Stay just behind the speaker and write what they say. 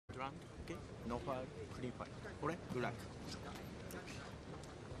round. Okay? No foul, clean fight. Alright? Good luck.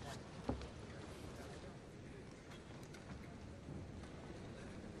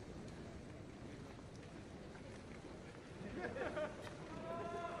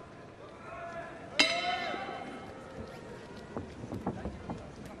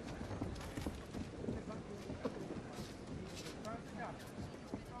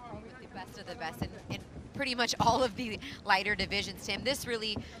 Best of the best in pretty much all of the lighter divisions, Tim. This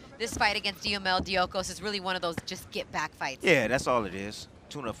fight against Diomel is really one of those just get back fights. Yeah, that's all it is.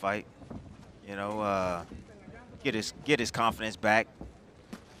 Tune-up fight. You know, get his confidence back.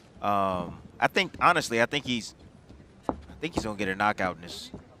 I think honestly, I think he's gonna get a knockout in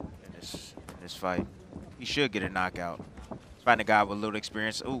this fight. He should get a knockout. Find a guy with a little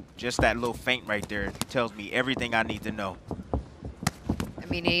experience. Ooh, just that little feint right there tells me everything I need to know. I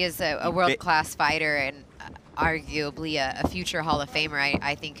mean, he is a world-class fighter and arguably a future Hall of Famer.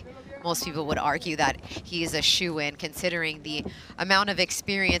 I think most people would argue that he is a shoo-in, considering the amount of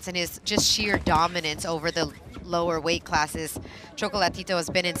experience and his just sheer dominance over the lower weight classes. Chocolatito has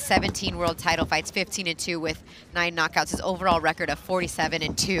been in 17 world title fights, 15-2 with 9 knockouts. His overall record of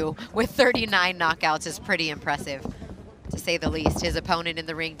 47-2 with 39 knockouts is pretty impressive, to say the least. His opponent in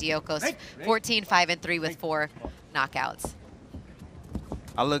the ring, Diocos, 14-5-3 with 4 knockouts.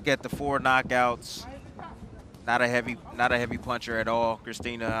 I look at the 4 knockouts. Not a heavy puncher at all,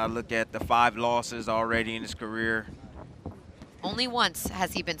 Christina. I look at the 5 losses already in his career. Only once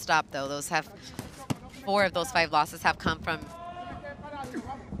has he been stopped, though. 4 of those 5 losses have come from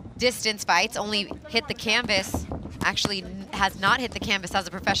distance fights. Only hit the canvas. Actually, has not hit the canvas as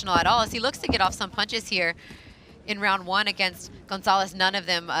a professional at all, as he looks to get off some punches here in round 1 against Gonzalez. None of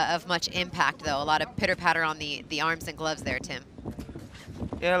them of much impact, though. A lot of pitter-patter on the arms and gloves there, Tim.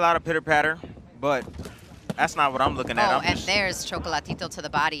 Yeah, a lot of pitter-patter, but that's not what I'm looking at. Oh, and there's Chocolatito to the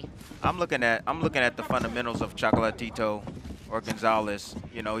body. I'm looking at the fundamentals of Chocolatito or Gonzalez.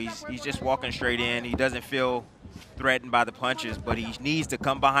 You know, he's just walking straight in. He doesn't feel threatened by the punches, but he needs to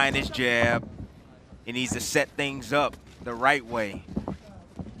come behind his jab. He needs to set things up the right way.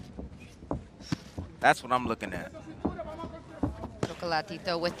 That's what I'm looking at.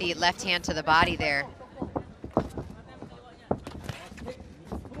 Chocolatito with the left hand to the body there.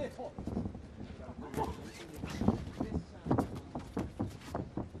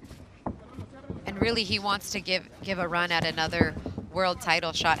 Really, he wants to give a run at another world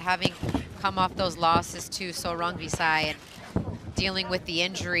title shot, having come off those losses to Sorong Visay and dealing with the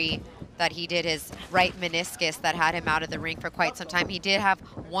injury that he did, his right meniscus that had him out of the ring for quite some time. He did have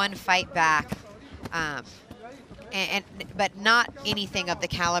 1 fight back, but not anything of the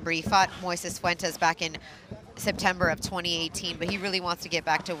caliber. He fought Moises Fuentes back in September of 2018, but he really wants to get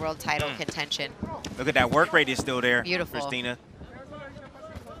back to world title contention. Look at that work rate is still there, beautiful, Christina.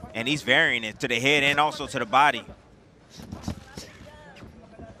 And he's varying it to the head and also to the body.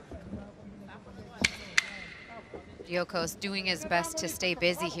 Diocos doing his best to stay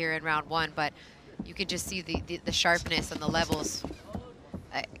busy here in round 1, but you can just see the sharpness and the levels.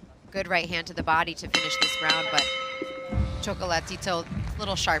 Good right hand to the body to finish this round, but Chocolatito a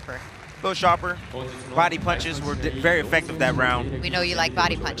little sharper. A little sharper. Body punches were very effective that round. We know you like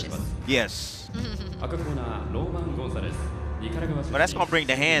body punches. Yes. But that's going to bring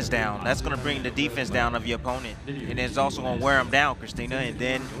the hands down. That's going to bring the defense down of your opponent. And it's also going to wear them down, Christina. And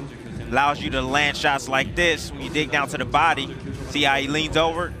then allows you to land shots like this when you dig down to the body. See how he leans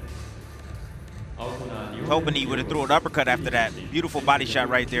over? Hoping he would have threw an uppercut after that. Beautiful body shot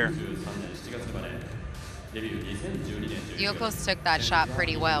right there. Diocos took that shot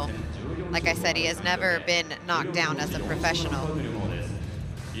pretty well. Like I said, he has never been knocked down as a professional.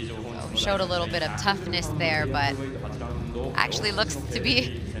 So showed a little bit of toughness there, but actually looks to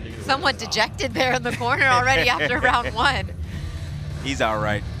be somewhat dejected there in the corner already after round 1. He's all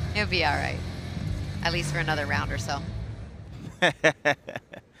right. He'll be all right, at least for another round or so.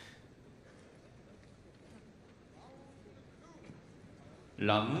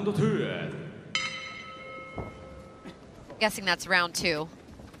 Round 2. Guessing that's round 2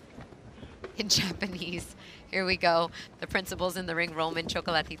 in Japanese. Here we go. The principals in the ring, Roman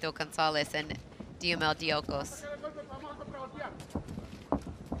Chocolatito Gonzalez and Diomel Diocos.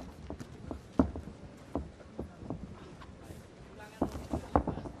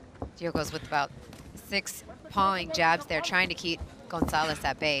 Diocos with about 6 pawing jabs there, trying to keep Gonzalez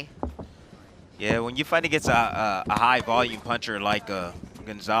at bay. Yeah, when you fight against a high volume puncher like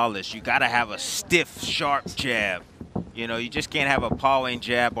Gonzalez, you gotta have a stiff, sharp jab. You know, you just can't have a pawing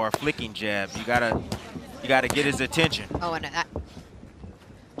jab or a flicking jab. You gotta get his attention. Oh, and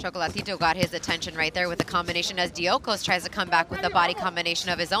Chocolatito got his attention right there with the combination as Diocos tries to come back with a body combination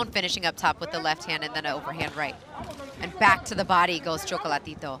of his own, finishing up top with the left hand and then an overhand right. And back to the body goes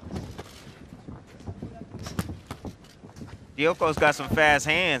Chocolatito. Diocos got some fast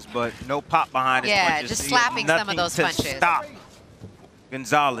hands, but no pop behind his punches. Yeah, just slapping some of those punches. Stop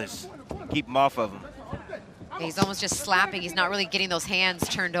Gonzalez. Keep him off of him. He's almost just slapping. He's not really getting those hands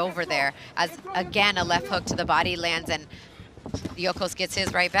turned over there. As, again, a left hook to the body lands, and Diocos gets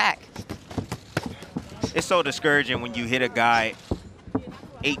his right back. It's so discouraging when you hit a guy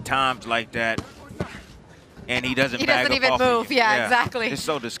 8 times like that, and he doesn't bag up even off move. of you. Yeah, exactly. It's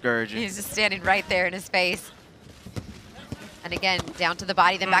so discouraging. He's just standing right there in his face. And again, down to the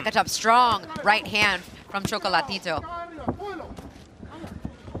body, then back up top. Strong right hand from Chocolatito.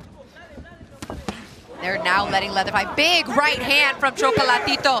 They're now letting leather fight. Big right hand from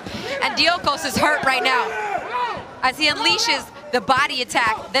Chocolatito. And Diocos is hurt right now as he unleashes the body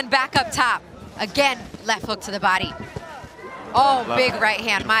attack, then back up top. Again, left hook to the body. Oh, big right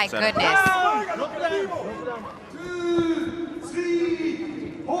hand, my goodness.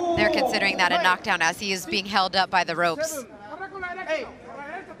 They're considering that a knockdown as he is being held up by the ropes.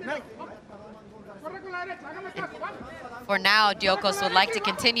 For now, Diocos would like to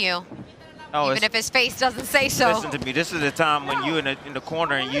continue, even if his face doesn't say so. Listen to me, this is the time when you in the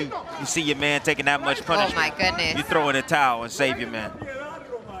corner and you see your man taking that much punishment. Oh my goodness. You throw in a towel and save your man.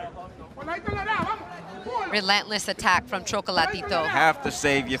 Relentless attack from Chocolatito. Have to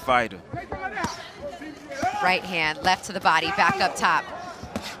save your fighter. Right hand, left to the body, back up top.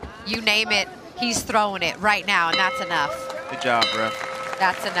 You name it, he's throwing it right now, and that's enough. Good job, ref.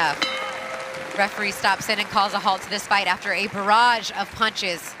 That's enough. Referee stops in and calls a halt to this fight after a barrage of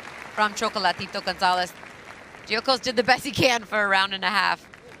punches from Chocolatito Gonzalez. Diocos did the best he can for a round and a half.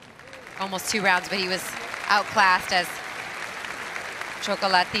 Almost 2 rounds, but he was outclassed as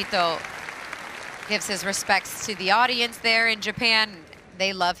Chocolatito gives his respects to the audience there in Japan.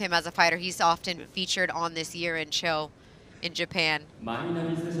 They love him as a fighter. He's often featured on this year-end show in Japan.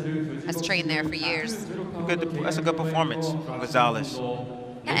 Has trained there for years. That's a good performance from Gonzalez.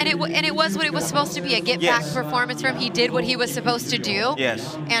 Yeah, and it was what it was supposed to be, a get-back performance from him. He did what he was supposed to do.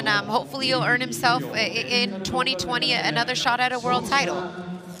 Yes. And hopefully he'll earn himself in 2020 another shot at a world title.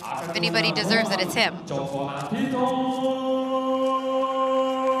 If anybody deserves it, it's him.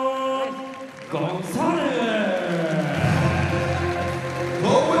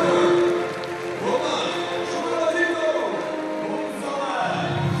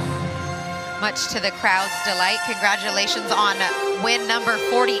 Much to the crowd's delight, congratulations on win number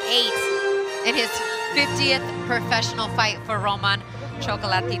 48 in his 50th professional fight for Roman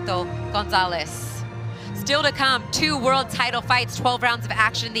Chocolatito Gonzalez. Still to come, 2 world title fights, 12 rounds of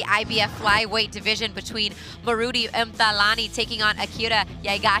action in the IBF flyweight division between Marudi Mthalani taking on Akira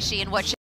Yaigashi in what